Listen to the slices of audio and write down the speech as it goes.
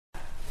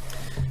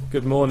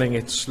Good morning.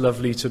 It's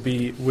lovely to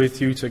be with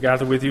you, to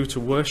gather with you, to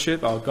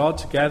worship our God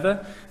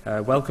together.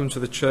 Welcome to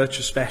the church,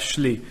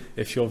 especially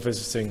if you're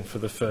visiting for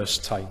the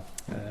first time.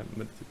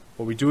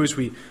 What we do is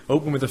we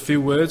open with a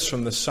few words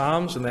from the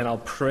Psalms, and then I'll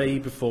pray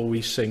before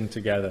we sing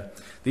together.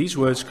 These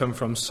words come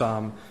from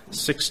Psalm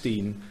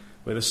 16,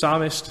 where the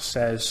psalmist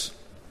says,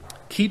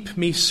 "Keep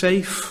me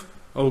safe,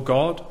 O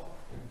God,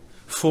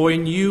 for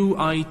in you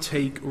I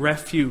take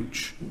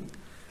refuge.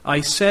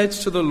 I said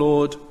to the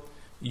Lord,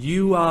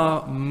 you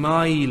are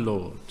my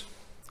Lord.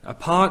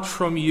 Apart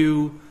from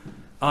you,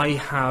 I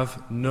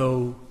have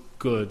no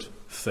good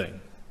thing."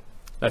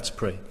 Let's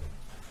pray.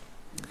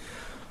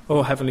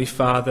 Oh, Heavenly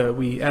Father,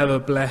 we ever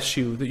bless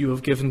you that you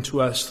have given to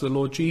us the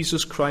Lord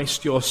Jesus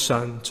Christ, your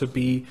Son, to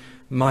be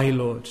my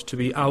Lord, to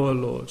be our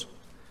Lord,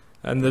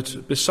 and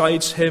that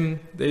besides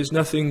him there is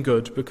nothing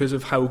good because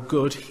of how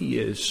good he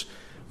is.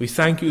 We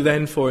thank you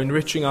then for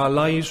enriching our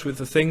lives with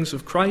the things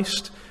of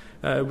Christ,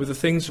 with the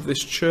things of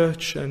this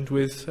church, and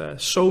with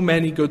so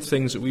many good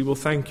things that we will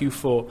thank you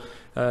for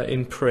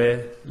in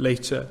prayer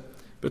later.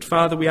 But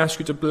Father, we ask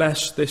you to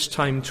bless this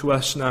time to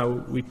us now,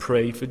 we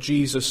pray, for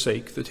Jesus'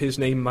 sake, that his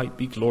name might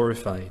be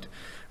glorified.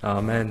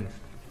 Amen.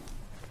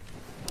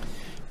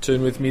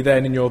 Turn with me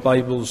then in your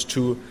Bibles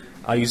to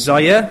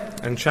Isaiah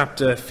and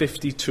chapter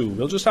 52.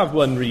 We'll just have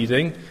one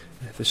reading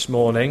this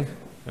morning,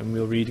 and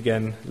we'll read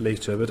again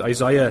later. But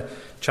Isaiah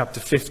chapter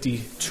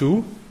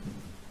 52.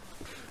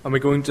 And we're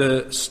going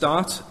to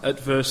start at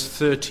verse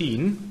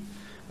 13,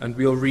 and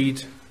we'll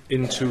read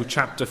into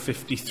chapter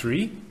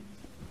 53.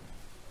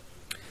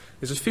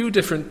 There's a few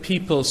different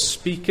people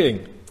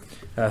speaking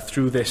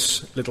through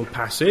this little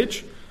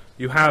passage.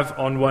 You have,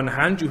 on one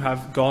hand, you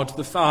have God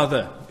the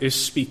Father is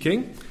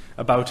speaking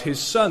about his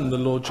Son, the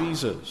Lord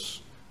Jesus.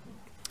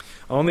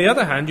 On the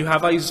other hand, you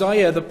have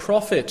Isaiah the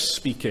prophet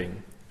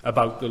speaking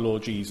about the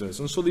Lord Jesus.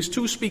 And so these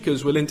two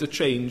speakers will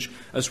interchange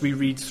as we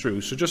read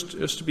through. So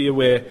just to be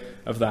aware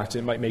of that,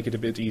 it might make it a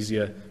bit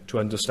easier to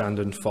understand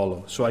and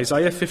follow. So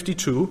Isaiah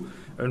 52,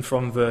 and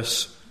from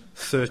verse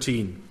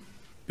 13.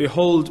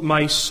 "Behold,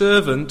 my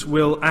servant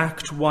will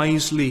act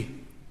wisely.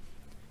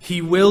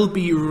 He will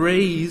be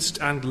raised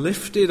and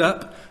lifted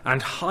up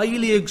and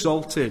highly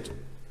exalted,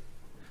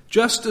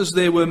 just as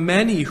there were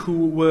many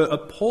who were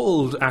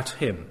appalled at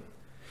him.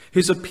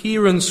 His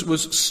appearance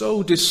was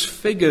so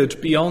disfigured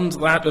beyond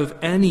that of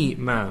any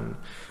man,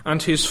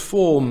 and his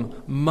form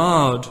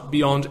marred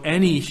beyond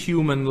any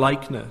human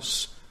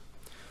likeness.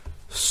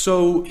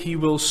 So he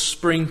will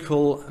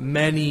sprinkle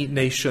many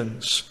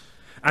nations,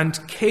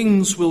 and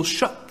kings will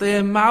shut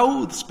their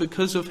mouths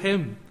because of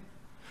him.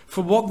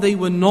 For what they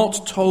were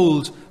not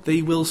told,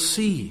 they will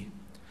see,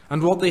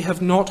 and what they have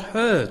not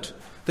heard,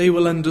 they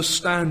will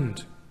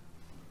understand.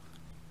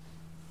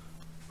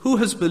 Who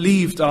has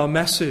believed our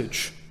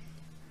message?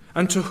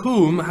 And to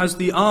whom has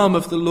the arm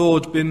of the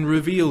Lord been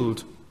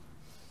revealed?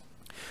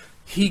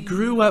 He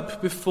grew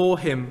up before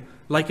him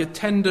like a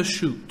tender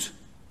shoot,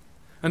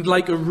 and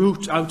like a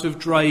root out of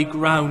dry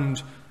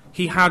ground.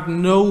 He had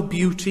no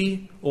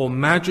beauty or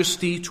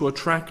majesty to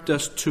attract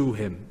us to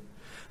him,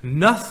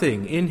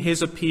 nothing in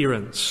his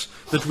appearance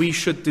that we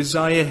should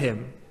desire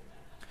him.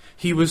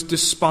 He was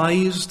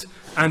despised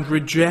and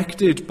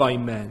rejected by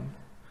men,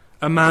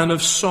 a man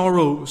of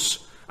sorrows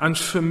and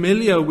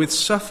familiar with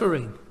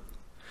suffering.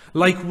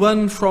 Like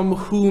one from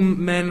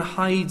whom men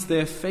hide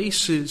their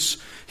faces,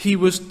 he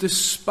was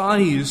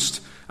despised,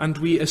 and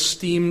we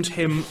esteemed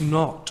him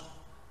not.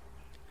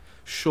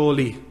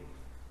 Surely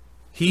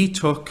he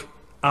took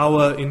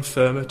our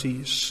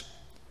infirmities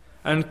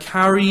and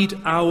carried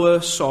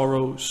our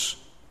sorrows.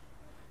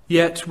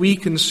 Yet we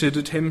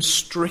considered him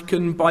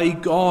stricken by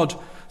God,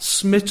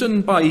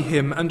 smitten by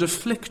him, and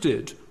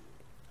afflicted.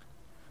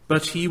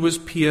 But he was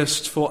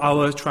pierced for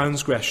our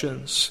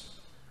transgressions.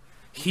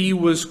 He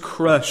was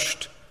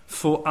crushed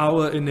for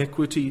our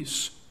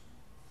iniquities.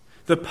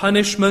 The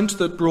punishment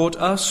that brought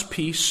us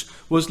peace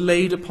was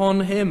laid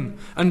upon him,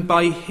 and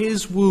by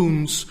his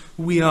wounds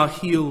we are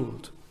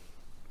healed.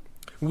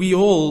 We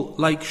all,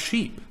 like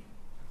sheep,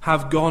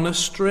 have gone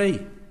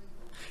astray.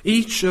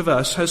 Each of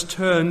us has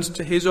turned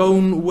to his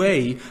own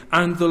way,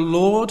 and the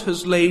Lord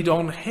has laid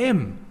on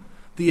him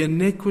the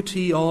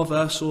iniquity of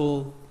us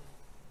all.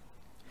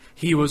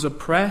 He was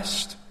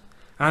oppressed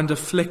and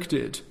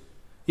afflicted,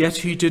 yet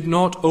he did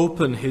not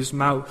open his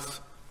mouth.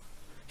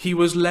 He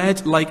was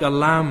led like a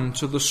lamb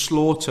to the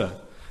slaughter,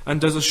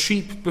 and as a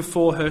sheep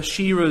before her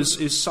shearers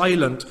is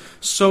silent,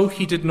 so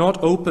he did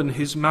not open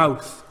his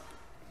mouth.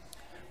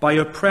 By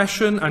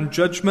oppression and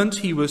judgment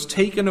he was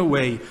taken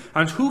away,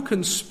 and who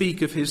can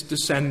speak of his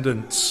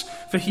descendants?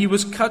 For he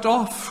was cut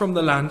off from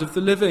the land of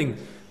the living.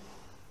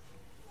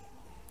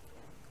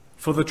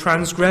 For the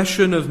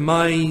transgression of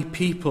my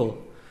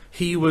people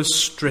he was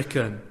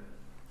stricken.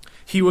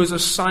 He was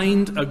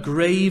assigned a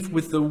grave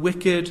with the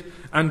wicked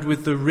and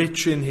with the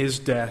rich in his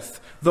death,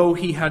 though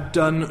he had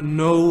done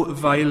no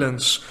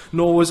violence,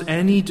 nor was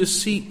any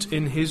deceit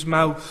in his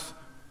mouth.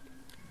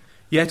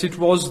 Yet it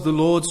was the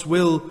Lord's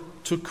will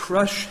to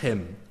crush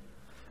him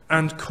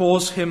and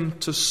cause him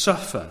to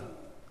suffer.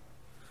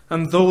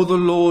 And though the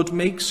Lord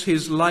makes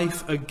his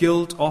life a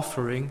guilt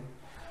offering,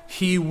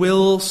 he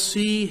will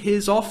see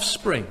his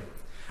offspring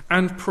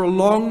and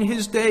prolong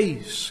his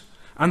days,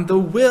 and the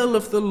will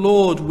of the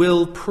Lord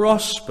will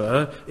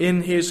prosper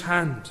in his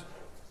hand.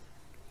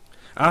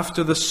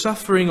 After the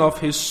suffering of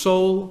his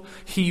soul,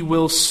 he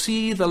will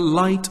see the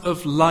light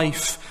of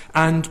life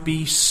and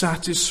be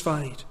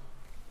satisfied.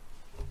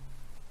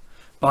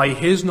 By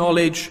his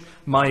knowledge,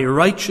 my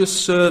righteous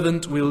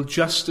servant will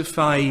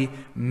justify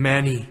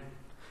many,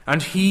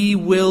 and he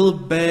will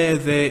bear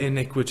their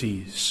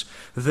iniquities.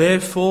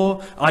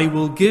 Therefore, I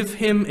will give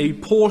him a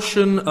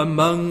portion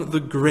among the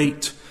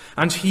great,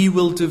 and he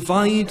will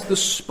divide the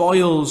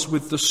spoils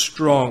with the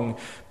strong,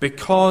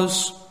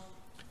 because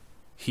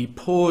he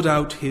poured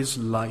out his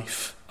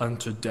life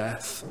unto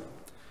death,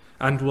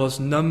 and was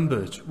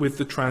numbered with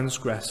the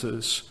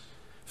transgressors.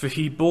 For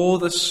he bore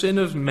the sin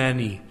of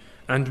many,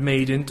 and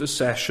made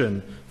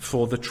intercession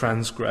for the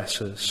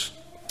transgressors.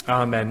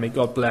 Amen. May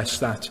God bless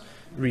that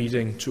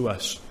reading to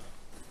us.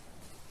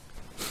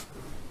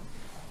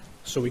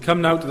 So we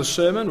come now to the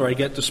sermon, where I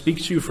get to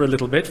speak to you for a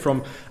little bit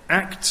from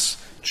Acts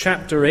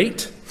chapter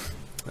 8,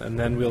 and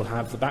then we'll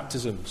have the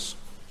baptisms.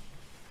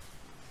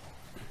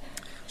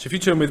 So if you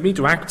turn with me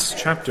to Acts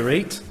chapter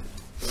 8,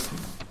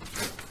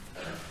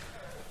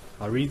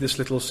 I'll read this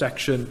little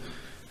section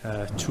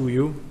to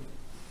you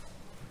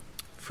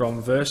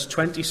from verse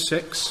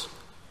 26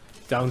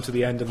 down to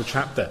the end of the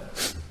chapter.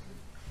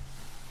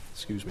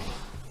 Excuse me.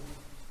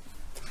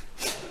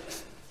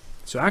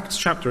 So Acts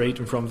chapter 8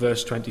 and from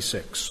verse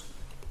 26.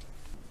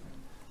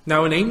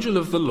 Now an angel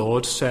of the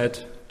Lord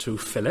said to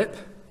Philip,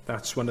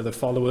 that's one of the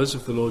followers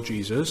of the Lord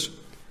Jesus,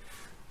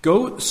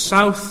 go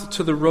south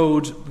to the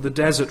road, the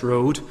desert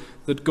road,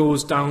 that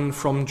goes down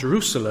from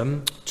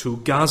Jerusalem to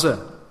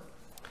Gaza.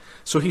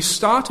 So he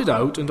started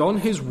out, and on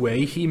his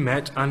way he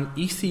met an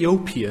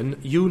Ethiopian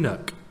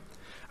eunuch,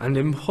 an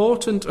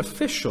important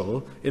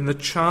official in the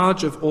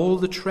charge of all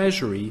the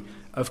treasury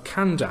of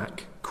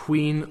Candace,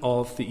 queen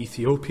of the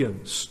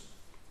Ethiopians.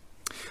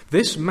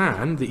 This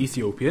man, the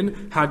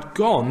Ethiopian, had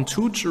gone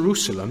to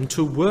Jerusalem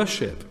to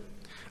worship,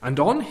 and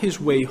on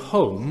his way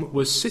home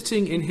was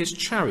sitting in his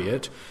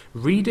chariot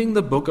reading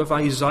the book of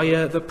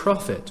Isaiah the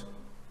prophet.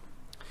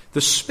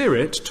 The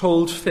Spirit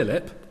told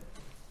Philip,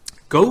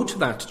 go to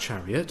that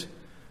chariot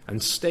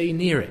and stay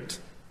near it.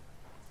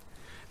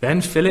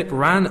 Then Philip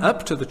ran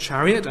up to the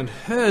chariot and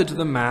heard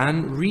the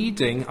man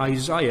reading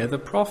Isaiah the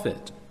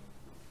prophet.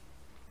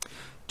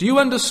 Do you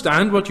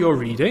understand what you're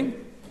reading?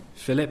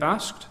 Philip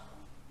asked.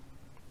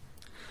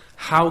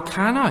 How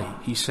can I,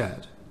 he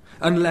said,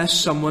 unless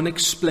someone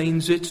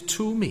explains it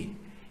to me?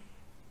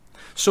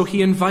 So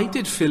he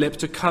invited Philip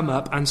to come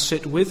up and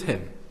sit with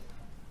him.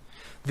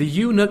 The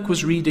eunuch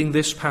was reading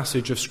this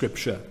passage of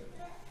Scripture.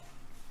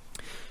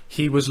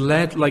 He was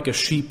led like a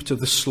sheep to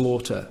the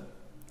slaughter,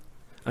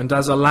 and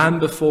as a lamb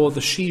before the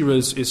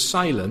shearers is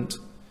silent,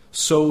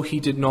 so he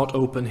did not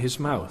open his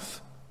mouth.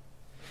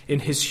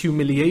 In his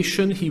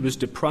humiliation he was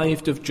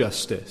deprived of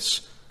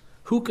justice.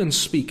 Who can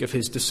speak of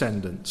his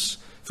descendants?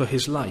 For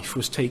his life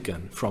was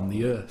taken from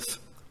the earth.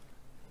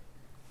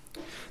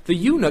 The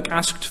eunuch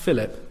asked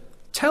Philip,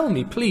 tell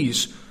me,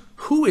 please,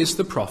 who is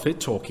the prophet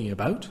talking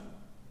about?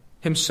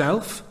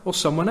 Himself or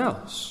someone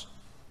else?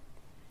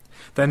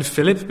 Then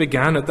Philip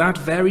began at that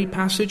very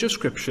passage of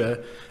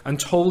Scripture and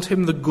told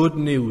him the good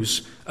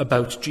news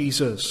about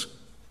Jesus.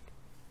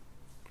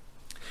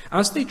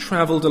 As they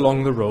travelled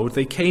along the road,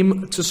 they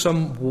came to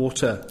some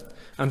water,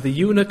 and the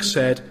eunuch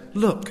said,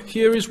 look,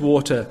 here is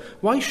water.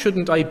 Why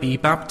shouldn't I be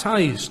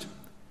baptized?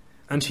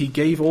 And he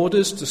gave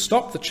orders to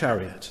stop the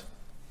chariot.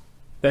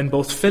 Then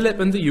both Philip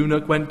and the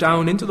eunuch went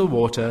down into the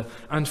water,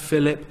 and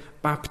Philip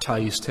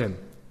baptized him.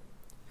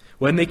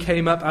 When they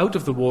came up out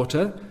of the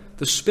water,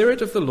 the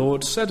Spirit of the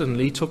Lord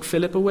suddenly took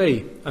Philip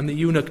away, and the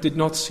eunuch did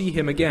not see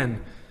him again,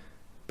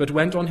 but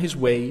went on his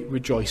way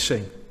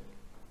rejoicing.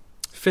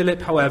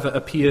 Philip, however,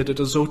 appeared at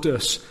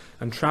Azotus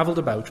and travelled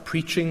about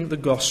preaching the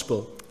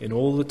gospel in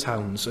all the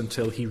towns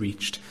until he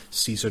reached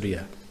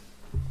Caesarea.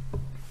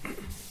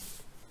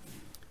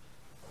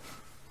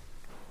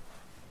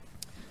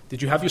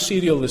 Did you have your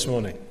cereal this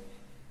morning?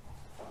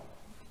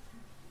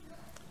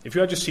 If you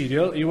had your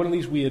cereal, are you one of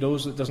these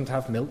weirdos that doesn't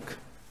have milk?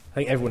 I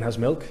think everyone has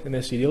milk in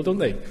their cereal, don't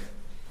they?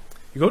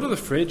 You go to the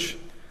fridge.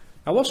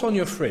 Now, what's on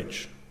your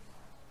fridge?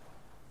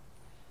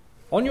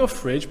 On your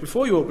fridge,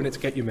 before you open it to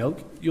get your milk,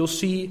 you'll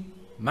see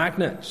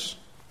magnets.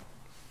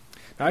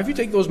 Now, if you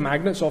take those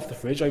magnets off the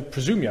fridge, I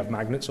presume you have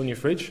magnets on your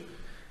fridge.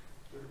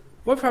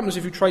 What happens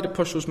if you try to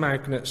push those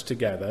magnets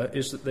together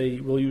is that they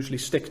will usually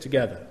stick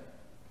together.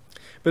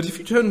 But if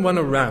you turn one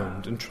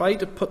around and try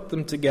to put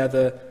them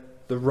together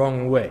the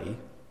wrong way,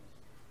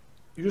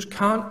 you just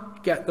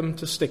can't get them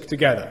to stick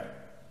together.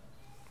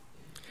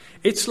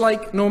 It's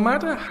like no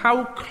matter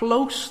how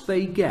close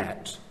they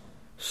get,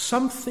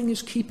 something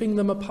is keeping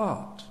them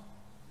apart.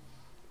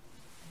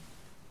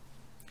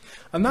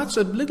 And that's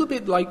a little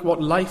bit like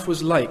what life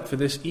was like for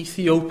this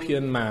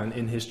Ethiopian man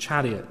in his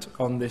chariot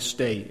on this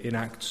day in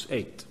Acts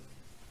 8.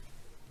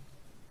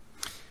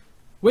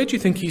 Where do you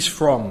think he's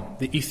from,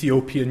 the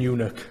Ethiopian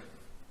eunuch?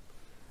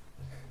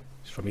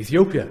 He's from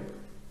Ethiopia.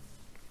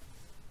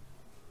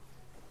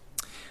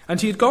 And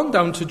he had gone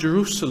down to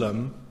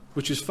Jerusalem,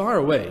 which is far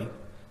away,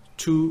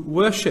 to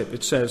worship,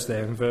 it says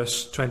there in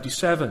verse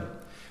 27.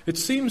 It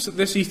seems that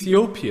this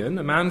Ethiopian,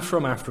 a man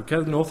from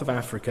Africa, the north of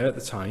Africa at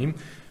the time,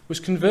 was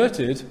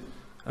converted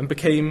and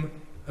became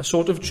a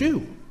sort of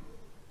Jew.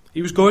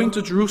 He was going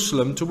to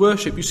Jerusalem to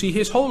worship. You see,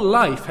 his whole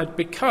life had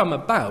become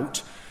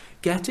about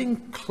getting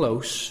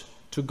close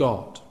to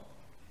God.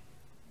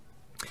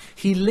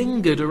 He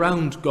lingered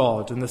around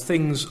God and the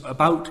things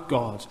about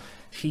God.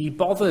 He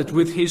bothered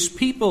with his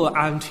people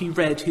and he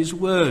read his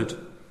word.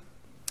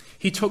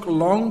 He took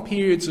long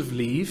periods of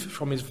leave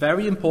from his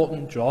very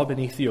important job in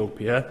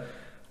Ethiopia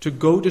to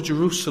go to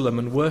Jerusalem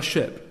and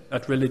worship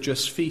at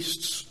religious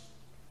feasts.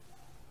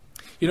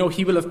 You know,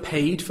 he will have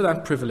paid for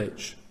that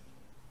privilege.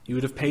 He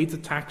would have paid the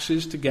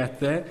taxes to get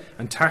there,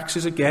 and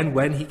taxes again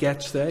when he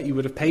gets there. He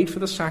would have paid for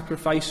the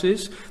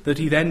sacrifices that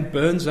he then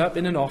burns up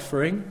in an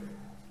offering.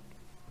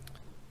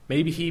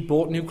 Maybe he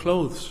bought new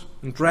clothes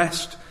and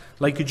dressed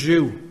like a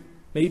Jew.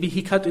 Maybe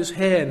he cut his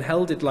hair and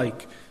held it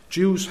like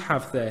Jews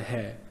have their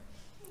hair.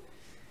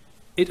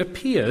 It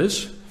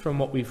appears, from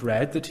what we've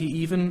read, that he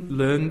even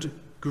learned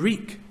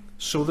Greek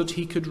so that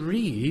he could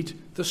read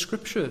the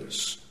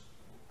scriptures.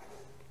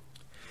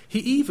 He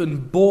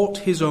even bought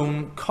his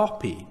own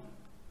copy.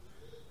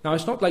 Now,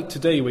 it's not like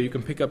today where you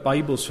can pick up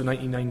Bibles for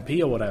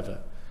 99p or whatever.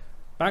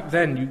 Back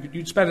then,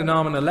 you'd spend an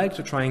arm and a leg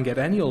to try and get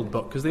any old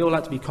book because they all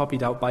had to be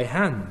copied out by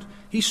hand.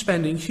 He's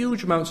spending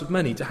huge amounts of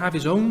money to have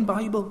his own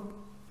Bible.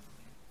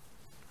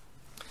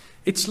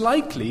 It's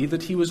likely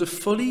that he was a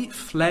fully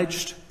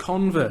fledged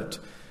convert,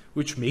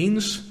 which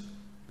means,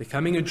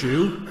 becoming a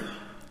Jew,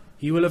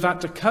 he will have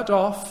had to cut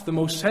off the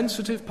most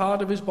sensitive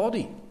part of his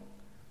body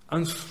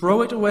and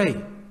throw it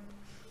away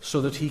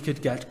so that he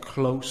could get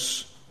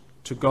close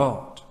to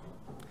God.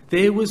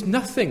 There was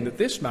nothing that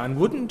this man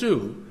wouldn't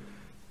do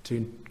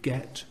to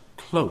get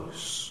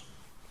close.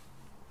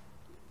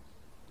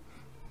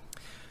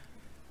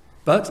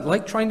 But,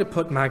 like trying to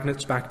put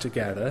magnets back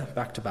together,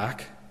 back to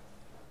back,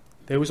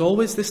 there was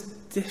always this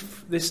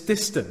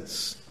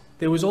distance.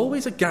 There was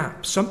always a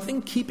gap,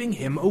 something keeping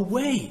him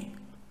away.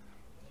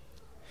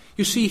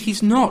 You see,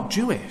 he's not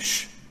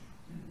Jewish.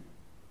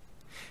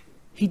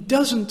 He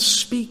doesn't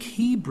speak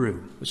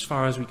Hebrew, as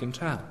far as we can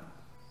tell.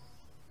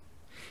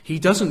 He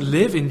doesn't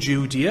live in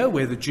Judea,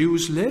 where the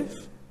Jews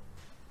live.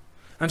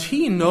 And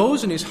he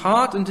knows in his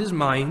heart and his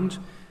mind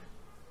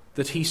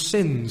that he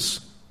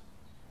sins,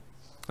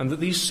 and that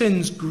these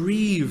sins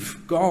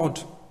grieve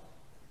God.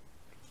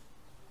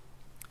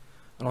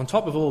 And on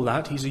top of all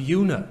that, he's a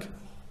eunuch.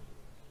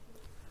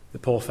 The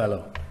poor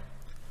fellow.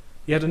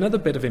 He had another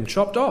bit of him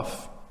chopped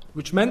off,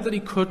 which meant that he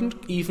couldn't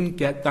even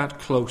get that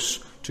close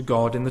to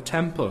God in the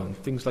temple and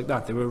things like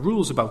that. There were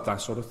rules about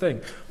that sort of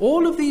thing.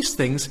 All of these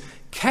things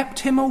kept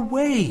him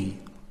away.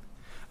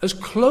 As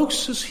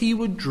close as he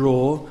would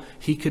draw,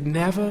 he could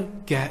never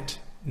get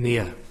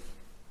near.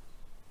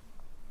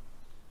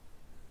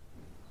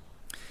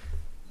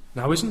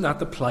 Now, isn't that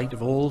the plight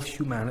of all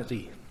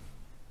humanity?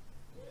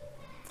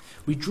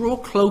 We draw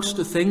close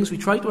to things, we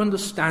try to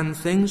understand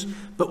things,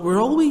 but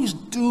we're always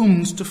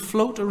doomed to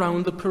float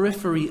around the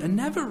periphery and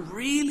never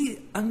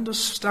really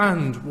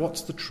understand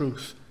what's the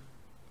truth.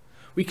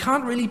 We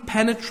can't really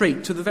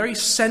penetrate to the very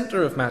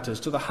center of matters,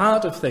 to the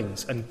heart of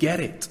things, and get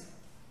it.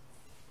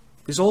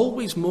 There's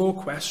always more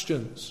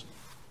questions.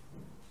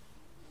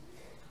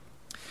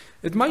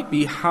 It might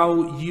be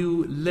how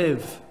you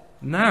live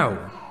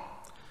now,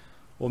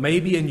 or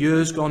maybe in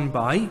years gone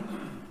by,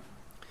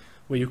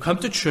 where you come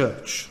to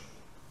church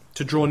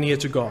to draw near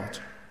to God.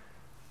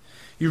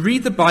 You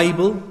read the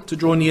Bible to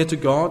draw near to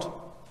God.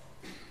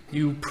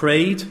 You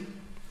prayed.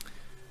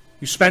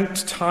 You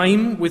spent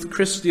time with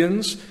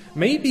Christians.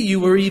 Maybe you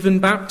were even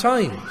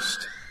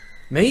baptized.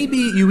 Maybe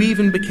you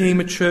even became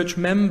a church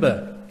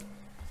member.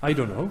 I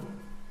don't know.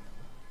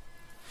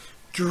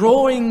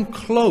 Drawing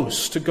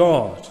close to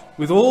God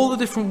with all the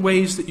different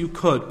ways that you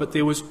could, but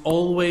there was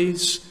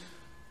always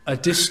a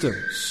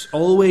distance,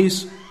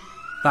 always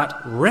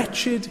that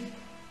wretched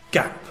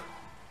gap.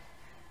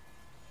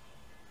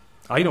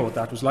 I know what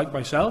that was like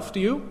myself, do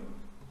you?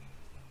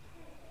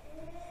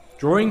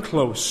 Drawing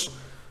close,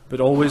 but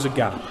always a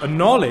gap. A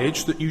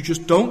knowledge that you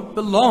just don't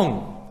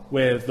belong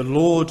where the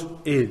Lord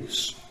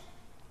is.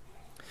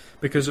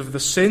 Because of the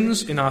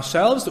sins in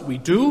ourselves that we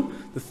do,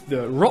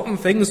 the rotten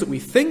things that we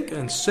think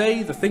and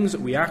say, the things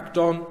that we act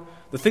on,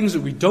 the things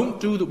that we don't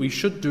do that we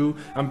should do,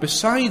 and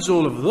besides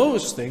all of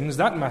those things,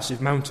 that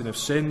massive mountain of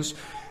sins,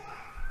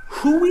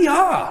 who we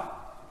are.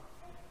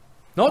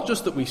 Not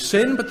just that we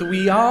sin, but that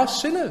we are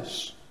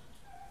sinners.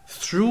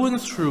 Through and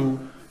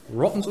through,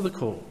 rotten to the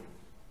core.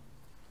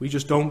 We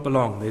just don't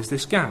belong. There's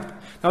this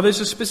gap. Now, there's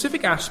a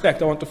specific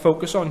aspect I want to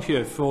focus on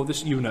here for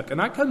this eunuch, and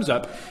that comes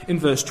up in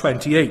verse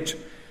 28.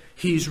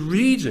 He's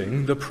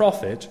reading the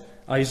prophet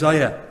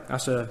Isaiah.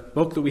 That's a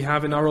book that we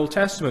have in our Old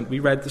Testament. We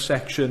read the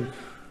section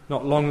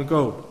not long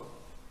ago.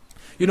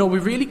 You know, we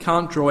really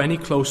can't draw any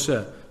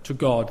closer to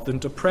God than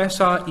to press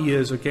our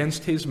ears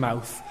against his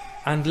mouth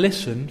and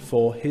listen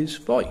for his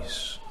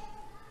voice.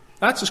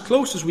 That's as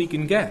close as we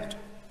can get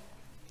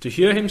to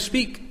hear him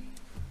speak.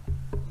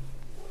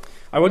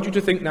 I want you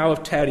to think now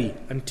of Terry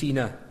and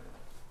Tina.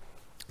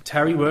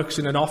 Terry works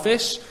in an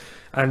office,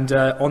 and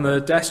on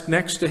the desk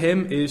next to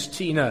him is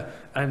Tina,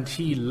 and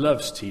he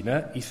loves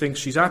Tina. He thinks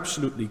she's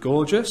absolutely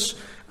gorgeous,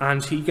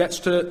 and he gets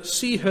to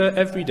see her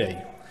every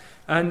day.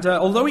 And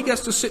although he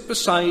gets to sit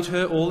beside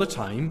her all the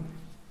time,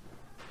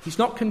 he's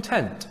not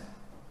content.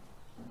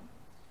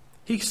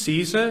 He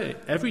sees her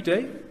every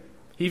day.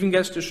 He even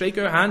gets to shake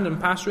her hand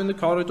and pass her in the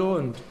corridor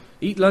and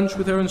eat lunch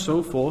with her and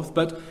so forth.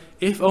 But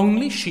if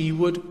only she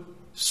would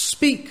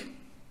speak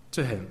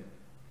to him,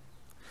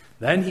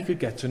 then he could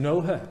get to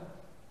know her.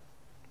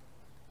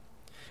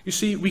 You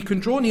see, we can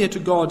draw near to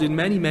God in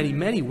many, many,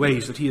 many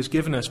ways that he has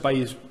given us by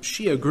his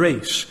sheer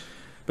grace.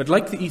 But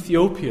like the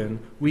Ethiopian,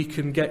 we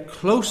can get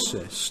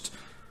closest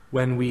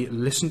when we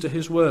listen to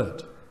his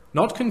word.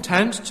 Not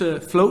content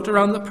to float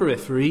around the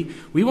periphery,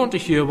 we want to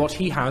hear what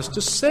he has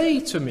to say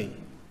to me.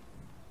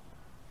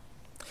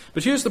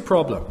 But here's the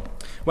problem.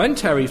 When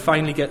Terry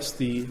finally gets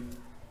the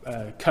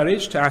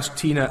courage to ask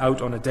Tina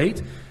out on a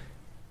date,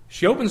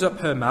 she opens up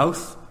her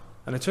mouth,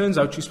 and it turns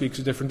out she speaks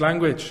a different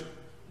language.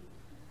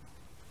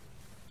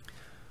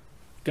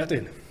 Get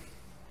in.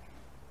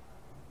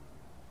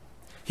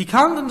 He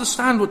can't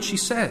understand what she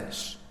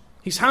says.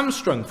 He's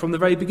hamstrung from the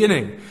very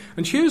beginning.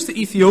 And here's the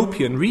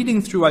Ethiopian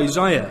reading through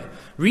Isaiah,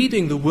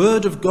 reading the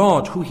word of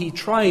God, who he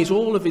tries with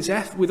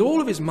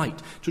all of his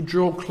might to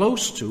draw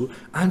close to,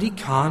 and he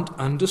can't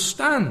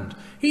understand.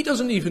 He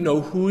doesn't even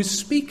know who is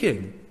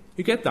speaking.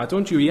 You get that,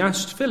 don't you? He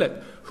asked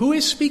Philip, who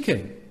is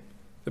speaking?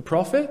 The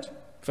prophet?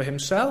 For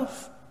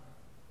himself?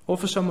 Or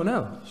for someone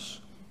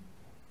else?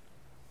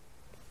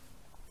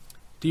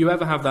 Do you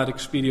ever have that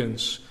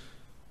experience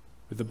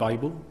with the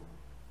Bible?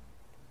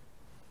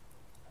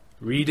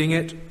 Reading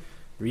it,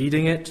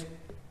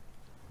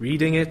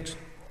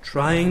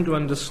 trying to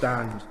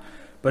understand.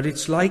 But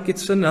it's like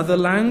it's another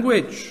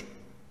language.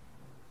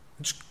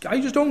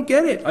 I just don't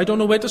get it. I don't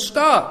know where to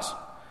start.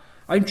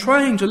 I'm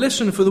trying to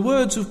listen for the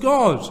words of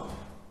God.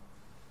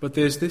 But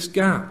there's this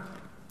gap.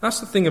 That's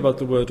the thing about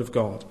the word of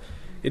God.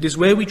 It is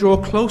where we draw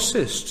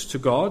closest to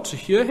God to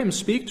hear him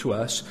speak to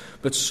us,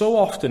 but so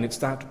often it's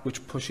that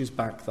which pushes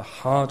back the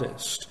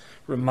hardest,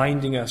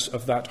 reminding us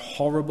of that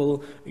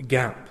horrible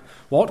gap.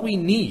 What we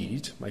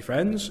need, my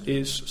friends,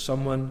 is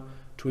someone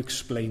to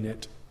explain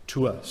it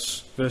to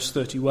us. Verse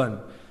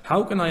 31,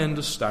 how can I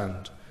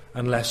understand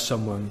unless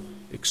someone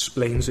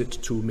explains it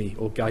to me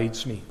or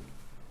guides me?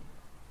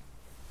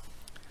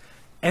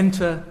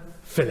 Enter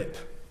Philip.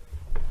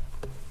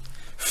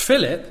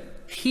 Philip,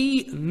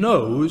 he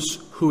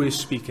knows who is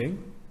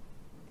speaking.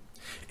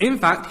 In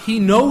fact, he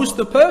knows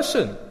the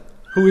person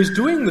who is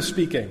doing the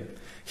speaking.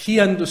 He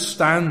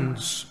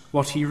understands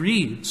what he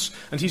reads.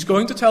 And he's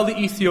going to tell the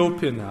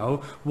Ethiopian now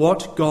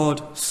what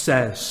God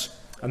says.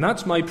 And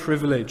that's my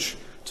privilege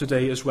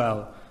today as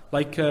well.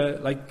 Like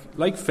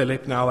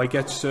Philip now, I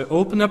get to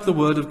open up the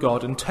Word of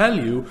God and tell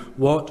you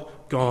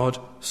what God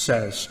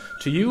says.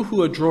 To you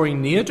who are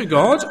drawing near to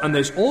God, and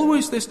there's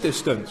always this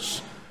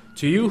distance.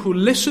 To you who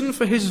listen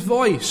for his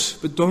voice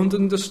but don't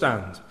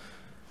understand.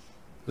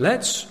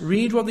 Let's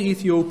read what the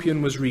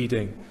Ethiopian was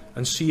reading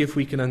and see if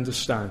we can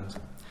understand.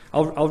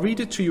 I'll read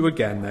it to you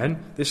again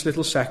then, this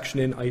little section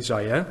in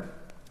Isaiah,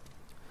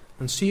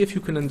 and see if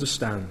you can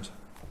understand.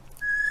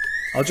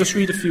 I'll just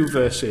read a few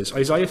verses.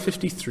 Isaiah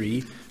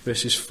 53,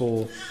 verses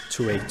 4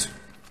 to 8.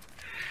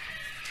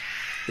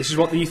 This is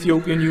what the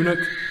Ethiopian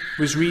eunuch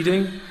was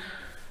reading.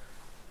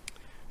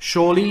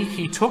 Surely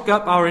he took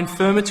up our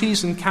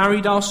infirmities and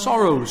carried our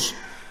sorrows,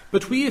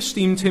 but we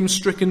esteemed him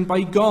stricken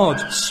by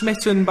God,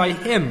 smitten by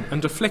him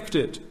and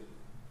afflicted.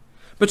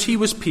 But he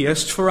was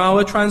pierced for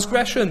our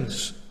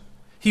transgressions.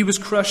 He was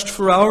crushed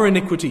for our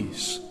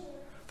iniquities.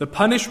 The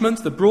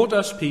punishment that brought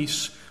us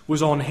peace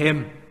was on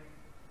him.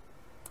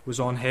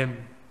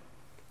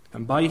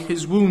 And by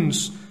his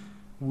wounds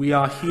we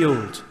are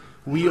healed.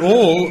 We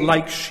all,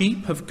 like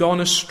sheep, have gone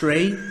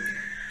astray.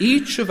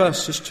 Each of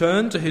us has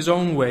turned to his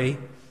own way,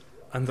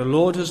 and the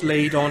Lord has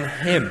laid on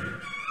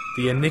him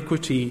the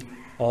iniquity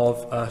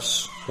of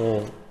us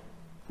all.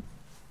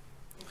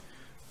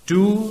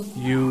 Do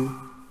you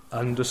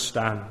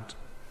understand?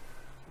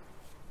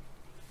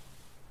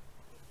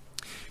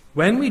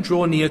 When we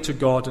draw near to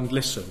God and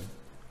listen,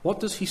 what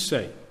does he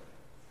say?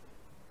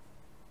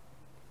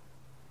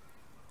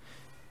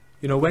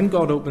 You know, when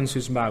God opens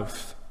his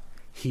mouth,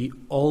 he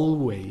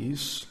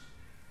always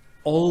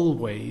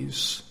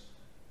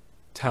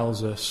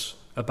tells us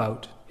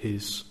about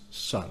his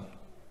Son,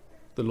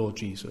 the Lord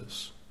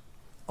Jesus.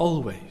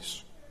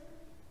 Always.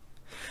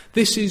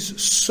 This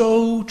is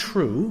so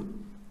true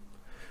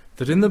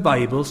that in the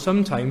Bible,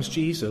 sometimes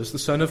Jesus, the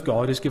Son of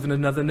God, is given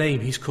another name.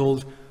 He's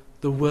called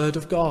the Word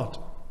of God.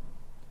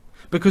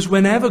 Because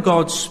whenever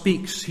God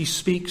speaks, he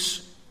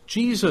speaks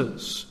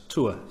Jesus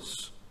to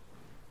us.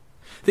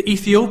 The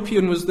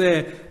Ethiopian was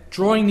there,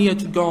 drawing near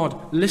to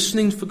God,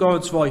 listening for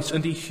God's voice,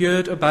 and he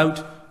heard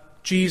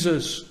about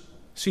Jesus.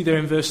 See there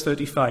in verse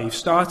 35,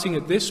 starting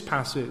at this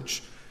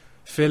passage,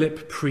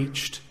 Philip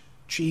preached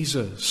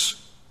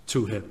Jesus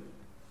to him.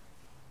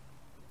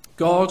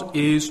 God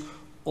is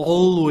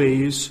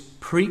always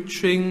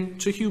preaching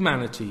to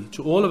humanity,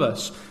 to all of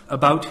us,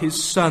 about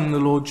his Son, the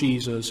Lord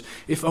Jesus.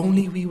 If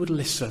only we would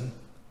listen.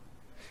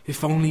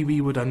 If only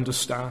we would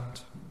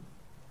understand.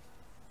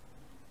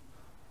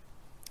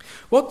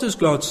 What does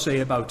God say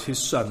about his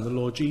Son, the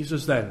Lord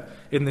Jesus, then,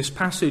 in this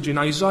passage in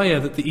Isaiah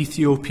that the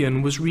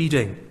Ethiopian was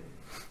reading?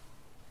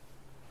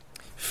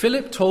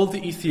 Philip told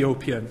the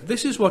Ethiopian,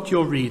 this is what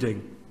you're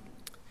reading.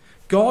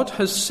 God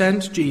has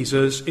sent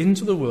Jesus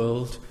into the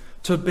world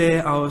to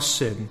bear our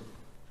sin,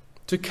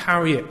 to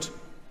carry it,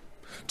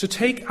 to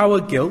take our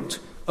guilt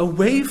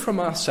away from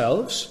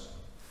ourselves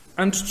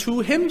and to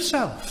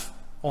himself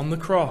on the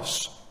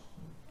cross.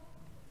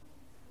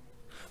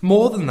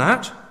 More than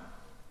that,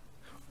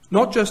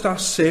 not just our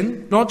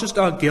sin, not just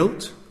our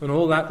guilt and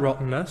all that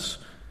rottenness,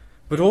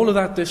 but all of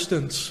that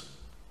distance,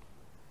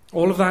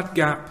 all of that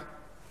gap.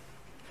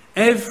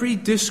 Every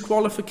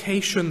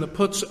disqualification that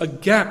puts a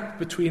gap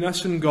between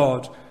us and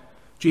God,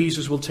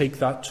 Jesus will take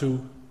that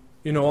too.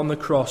 You know, on the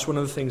cross, one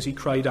of the things he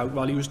cried out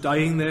while he was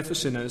dying there for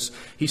sinners,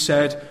 he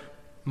said,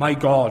 "My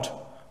God,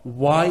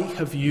 why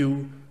have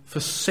you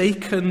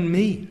forsaken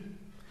me?"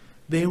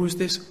 There was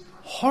this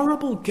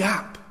horrible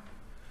gap,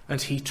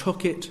 and he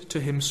took it to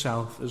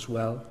himself as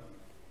well.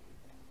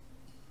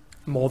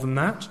 More than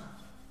that,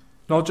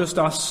 not just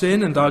our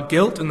sin and our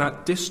guilt and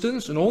that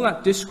distance and all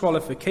that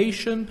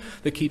disqualification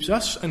that keeps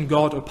us and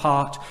God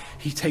apart,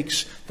 he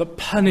takes the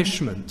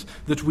punishment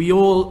that we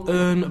all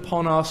earn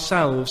upon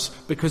ourselves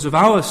because of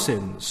our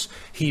sins.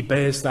 He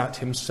bears that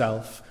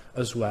himself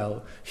as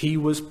well. He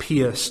was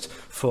pierced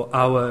for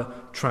our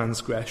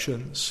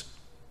transgressions.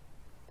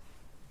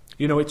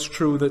 You know, it's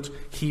true that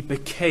he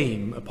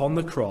became upon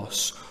the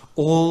cross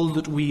all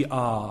that we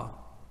are.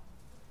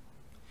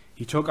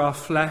 He took our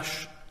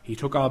flesh, he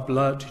took our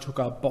blood, he took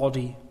our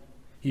body,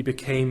 he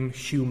became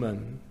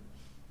human.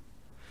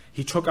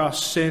 He took our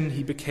sin,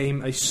 he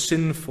became a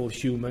sinful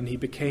human, he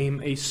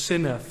became a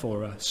sinner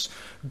for us.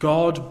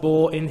 God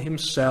bore in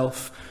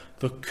himself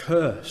the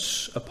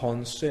curse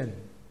upon sin.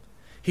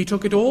 He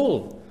took it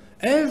all,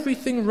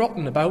 everything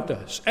rotten about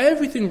us,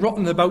 everything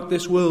rotten about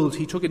this world,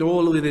 he took it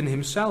all within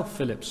himself,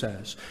 Philip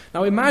says.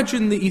 Now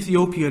imagine the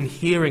Ethiopian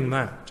hearing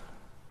that.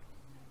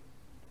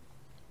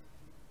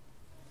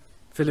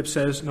 Philip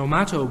says, no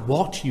matter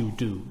what you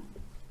do,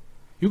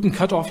 you can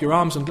cut off your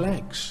arms and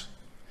legs.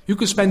 You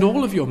can spend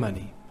all of your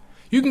money.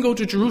 You can go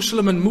to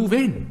Jerusalem and move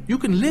in. You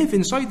can live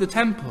inside the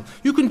temple.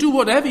 You can do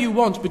whatever you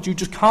want, but you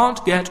just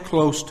can't get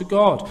close to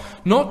God.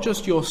 Not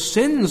just your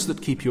sins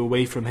that keep you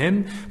away from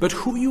him, but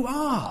who you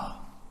are.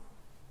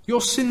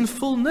 Your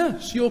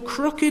sinfulness, your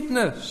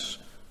crookedness.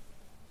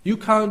 You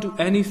can't do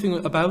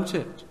anything about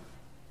it.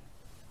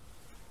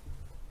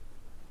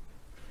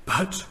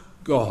 But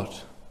God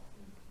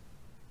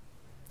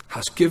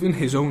has given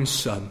his own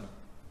Son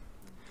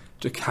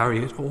to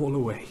carry it all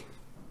away.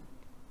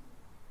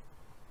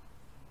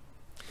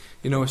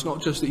 You know, it's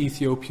not just the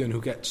Ethiopian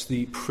who gets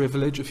the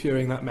privilege of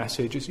hearing that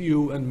message, it's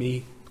you and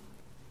me.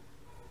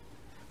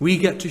 We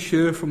get to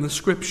hear from the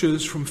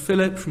scriptures, from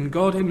Philip, from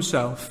God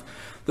himself,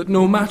 that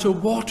no matter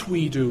what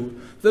we do,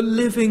 the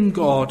living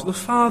God, the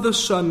Father,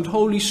 Son, and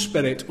Holy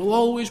Spirit will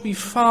always be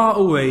far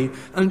away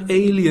and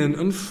alien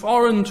and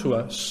foreign to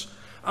us.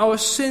 Our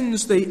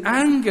sins, they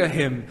anger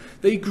him,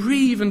 they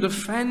grieve and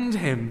offend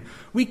him.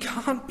 We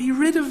can't be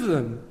rid of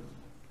them.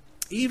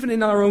 Even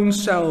in our own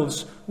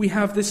selves, we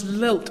have this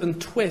lilt and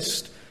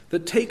twist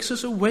that takes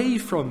us away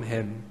from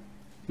him.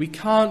 We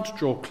can't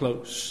draw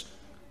close.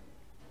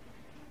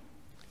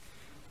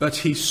 But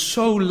he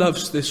so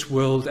loves this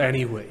world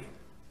anyway,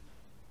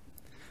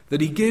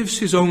 that he gives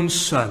his own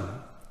Son,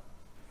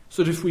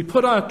 so that if we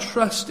put our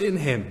trust in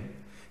him,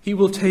 he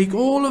will take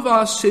all of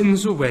our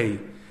sins away,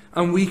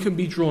 and we can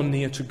be drawn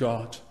near to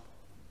God.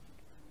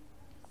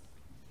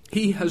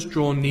 He has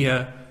drawn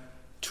near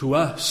to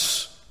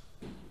us.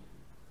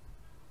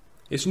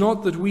 It's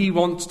not that we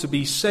want to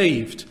be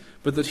saved,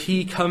 but that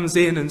he comes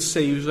in and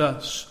saves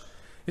us.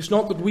 It's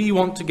not that we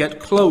want to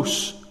get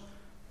close,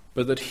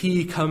 but that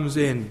he comes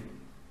in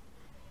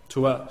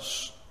to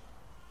us.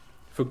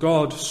 For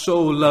God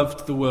so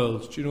loved the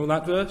world, do you know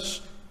that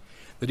verse?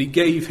 That he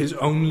gave his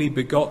only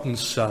begotten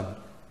Son,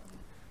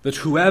 that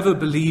whoever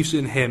believes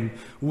in him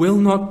will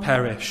not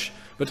perish,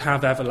 but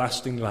have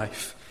everlasting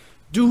life.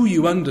 Do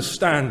you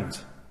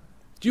understand?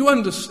 Do you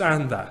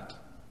understand that?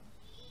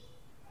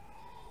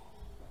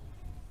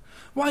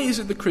 Why is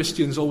it that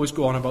Christians always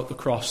go on about the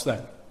cross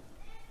then?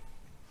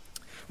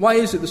 Why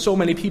is it that so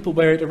many people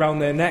wear it around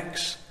their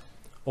necks,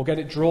 or get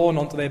it drawn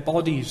onto their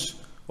bodies,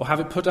 or have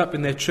it put up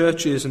in their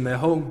churches and their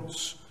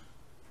homes?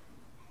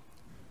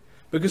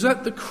 Because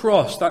at the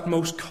cross, that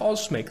most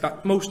cosmic,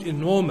 that most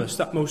enormous,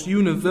 that most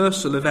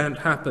universal event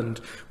happened,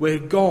 where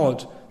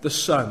God, the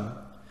Son,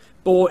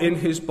 bore in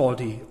his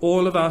body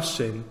all of our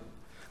sin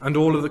and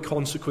all of the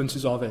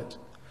consequences of it.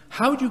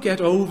 How do you get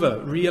over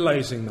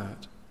realizing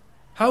that?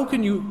 How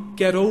can you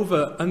get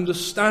over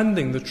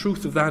understanding the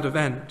truth of that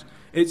event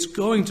It's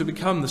going to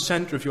become the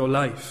center of your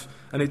life,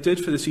 and it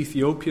did for this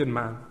Ethiopian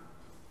man.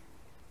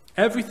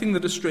 Everything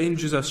that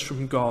estranges us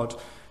from God,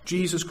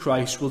 Jesus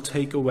Christ will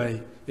take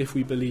away if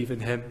we believe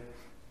in him.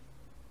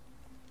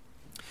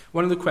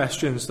 One of the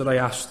questions that I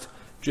asked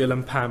Jill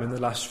and Pam in the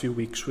last few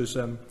weeks was,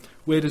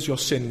 where does your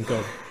sin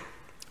go?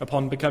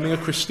 Upon becoming a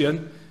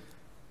Christian,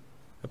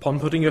 upon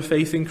putting your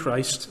faith in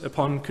Christ,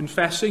 upon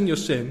confessing your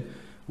sin,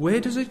 where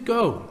does it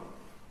go?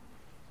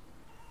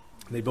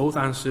 They both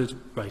answered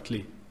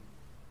rightly.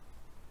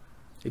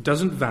 It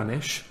doesn't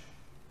vanish.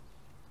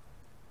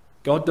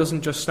 God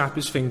doesn't just snap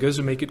his fingers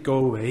and make it go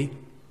away.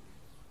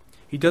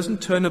 He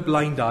doesn't turn a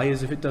blind eye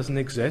as if it doesn't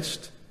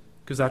exist,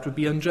 because that would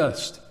be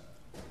unjust.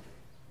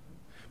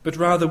 But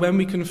rather, when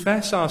we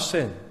confess our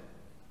sin,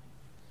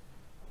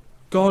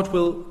 God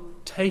will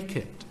take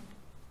it.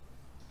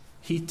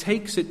 He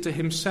takes it to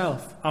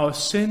himself. Our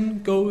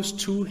sin goes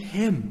to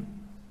him.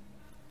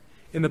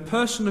 In the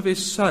person of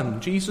his Son,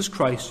 Jesus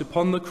Christ,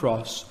 upon the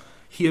cross,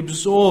 he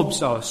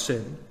absorbs our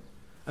sin,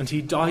 and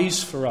he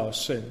dies for our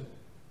sin.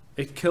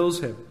 It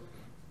kills him.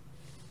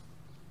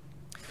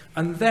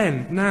 And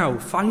then, now,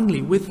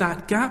 finally, with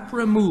that gap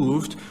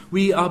removed,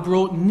 we are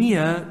brought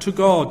near to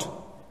God.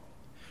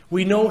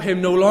 We know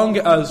him no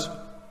longer as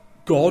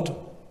God,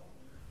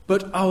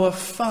 but our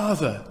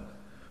Father,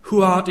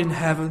 who art in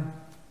heaven.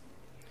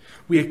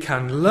 We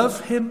can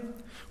love him.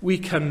 We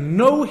can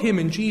know him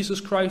in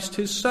Jesus Christ,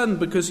 his Son,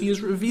 because he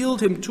has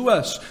revealed him to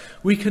us.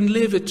 We can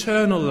live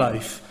eternal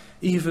life,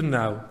 even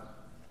now.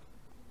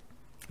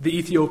 The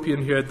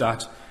Ethiopian heard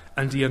that,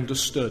 and he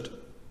understood.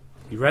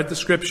 He read the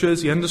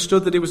scriptures, he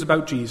understood that it was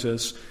about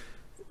Jesus.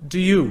 Do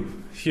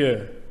you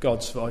hear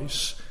God's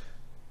voice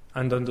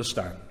and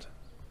understand?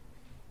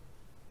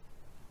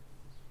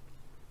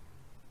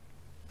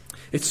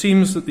 It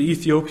seems that the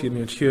Ethiopian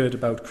had heard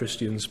about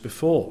Christians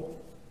before.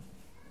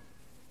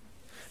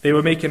 They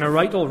were making a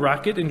right old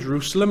racket in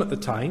Jerusalem at the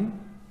time.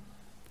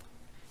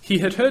 He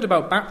had heard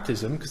about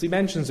baptism because he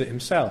mentions it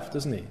himself,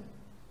 doesn't he?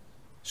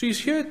 So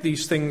he's heard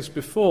these things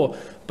before,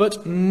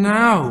 but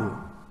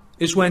now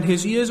is when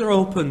his ears are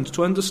opened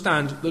to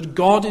understand that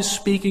God is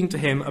speaking to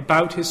him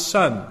about his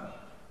Son.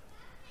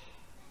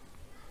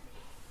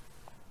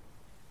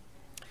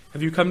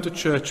 Have you come to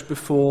church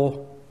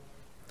before?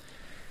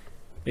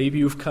 Maybe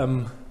you've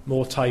come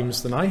more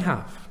times than I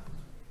have.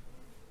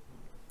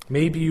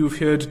 Maybe you've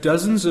heard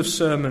dozens of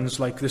sermons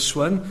like this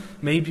one.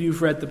 Maybe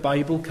you've read the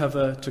Bible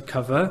cover to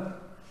cover.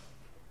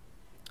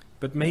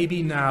 But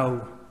maybe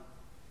now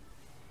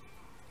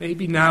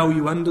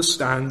you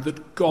understand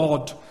that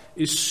God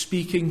is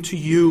speaking to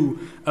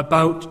you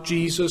about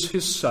Jesus,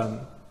 his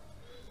Son,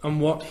 and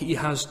what he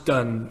has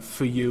done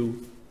for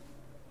you,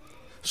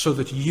 so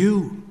that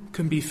you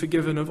can be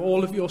forgiven of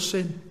all of your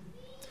sin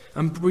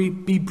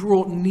and be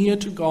brought near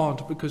to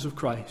God because of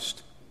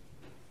Christ.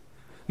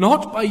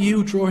 Not by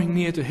you drawing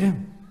near to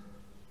him,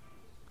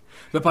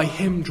 but by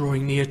him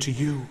drawing near to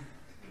you.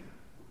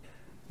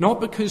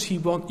 Not because you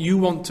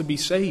want to be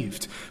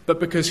saved, but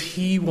because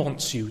he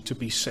wants you to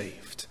be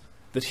saved.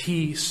 That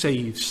he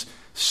saves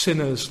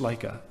sinners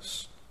like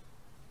us.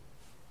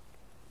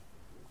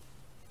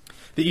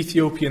 The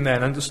Ethiopian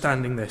then,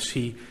 understanding this,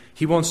 he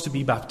wants to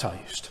be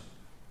baptized.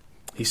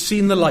 He's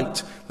seen the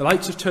light. The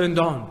lights have turned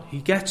on. He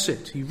gets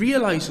it. He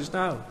realizes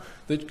now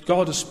that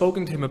God has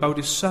spoken to him about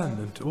his Son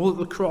and all that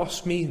the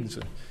cross means.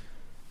 And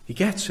he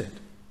gets it.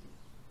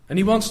 And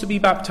he wants to be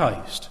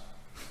baptized.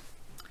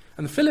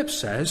 And Philip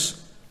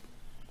says,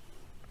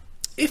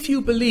 if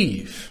you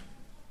believe,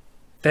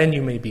 then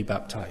you may be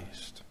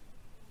baptized.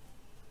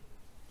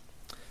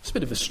 It's a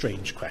bit of a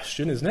strange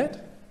question, isn't it?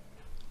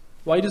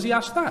 Why does he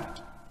ask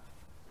that?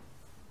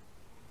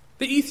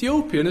 The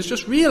Ethiopian has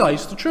just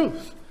realized the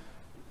truth.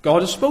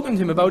 God has spoken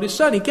to him about his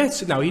Son. He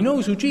gets it now. He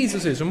knows who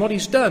Jesus is and what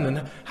he's done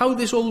and how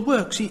this all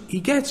works. He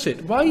gets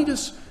it. Why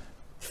does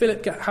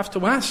Philip have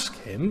to ask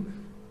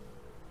him,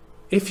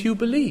 if you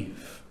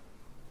believe?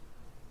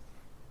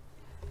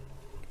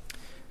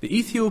 The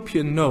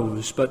Ethiopian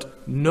knows,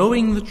 but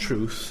knowing the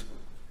truth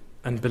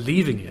and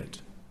believing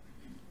it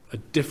are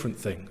different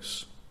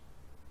things.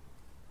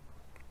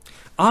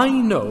 I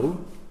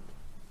know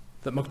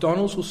that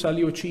McDonald's will sell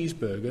you a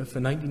cheeseburger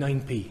for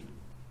 99p.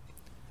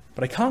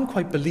 But I can't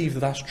quite believe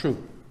that that's true.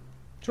 Do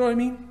you know what I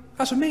mean?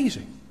 That's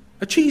amazing.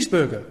 A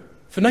cheeseburger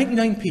for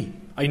 99p.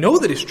 I know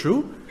that it's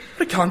true,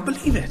 but I can't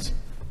believe it.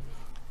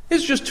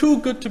 It's just too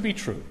good to be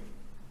true.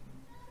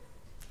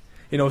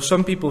 You know,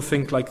 some people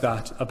think like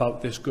that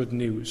about this good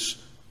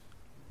news,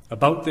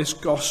 about this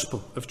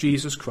gospel of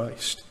Jesus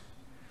Christ.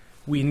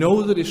 We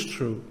know that it's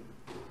true,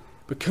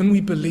 but can we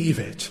believe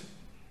it?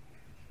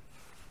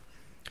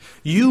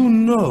 You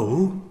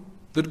know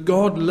that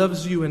God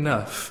loves you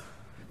enough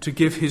to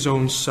give his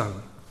own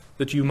Son,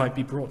 that you might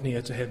be brought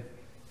near to him.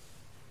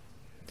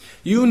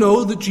 You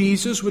know that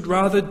Jesus would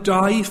rather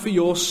die for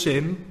your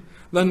sin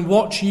than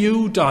watch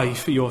you die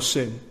for your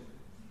sin.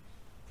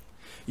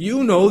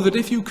 You know that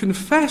if you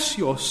confess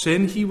your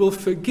sin, he will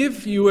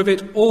forgive you of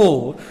it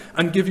all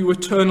and give you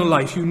eternal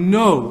life. You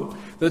know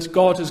that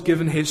God has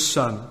given his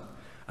Son,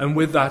 and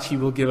with that he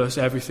will give us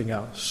everything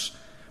else.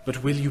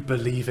 but will you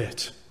believe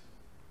it?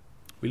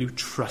 Will you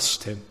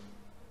trust him?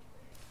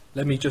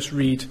 Let me just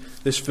read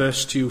this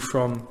verse to you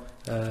from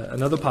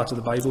another part of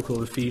the Bible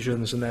called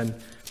Ephesians, and then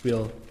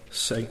we'll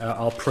sing.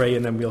 I'll pray,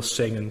 and then we'll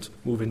sing and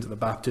move into the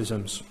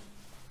baptisms.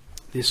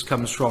 This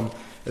comes from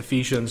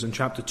Ephesians in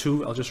chapter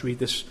 2. I'll just read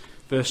this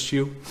verse to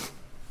you.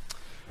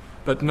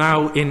 But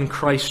now in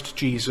Christ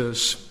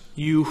Jesus,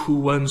 you who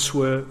once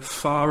were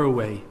far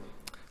away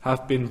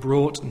have been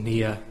brought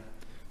near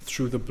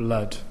through the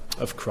blood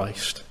of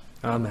Christ.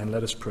 Amen.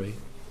 Let us pray.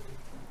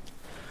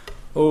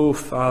 Oh,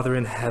 Father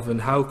in heaven,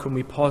 how can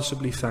we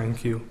possibly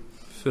thank you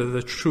for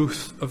the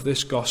truth of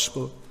this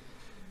gospel?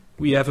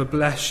 We ever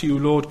bless you,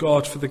 Lord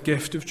God, for the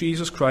gift of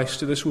Jesus Christ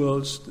to this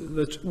world,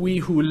 that we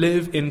who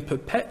live in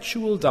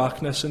perpetual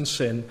darkness and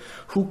sin,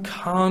 who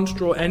can't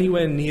draw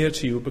anywhere near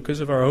to you because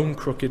of our own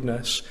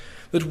crookedness,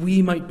 that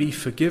we might be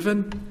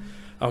forgiven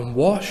and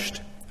washed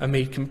and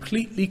made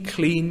completely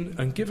clean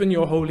and given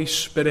your Holy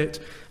Spirit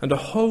and a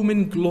home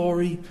in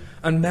glory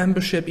and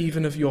membership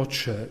even of your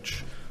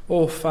church.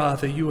 Oh,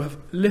 Father, you have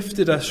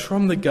lifted us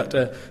from the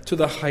gutter to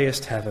the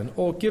highest heaven.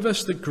 Oh, give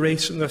us the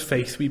grace and the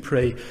faith, we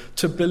pray,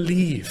 to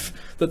believe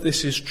that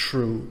this is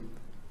true.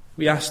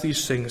 We ask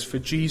these things for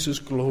Jesus'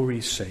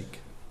 glory's sake.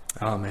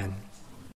 Amen.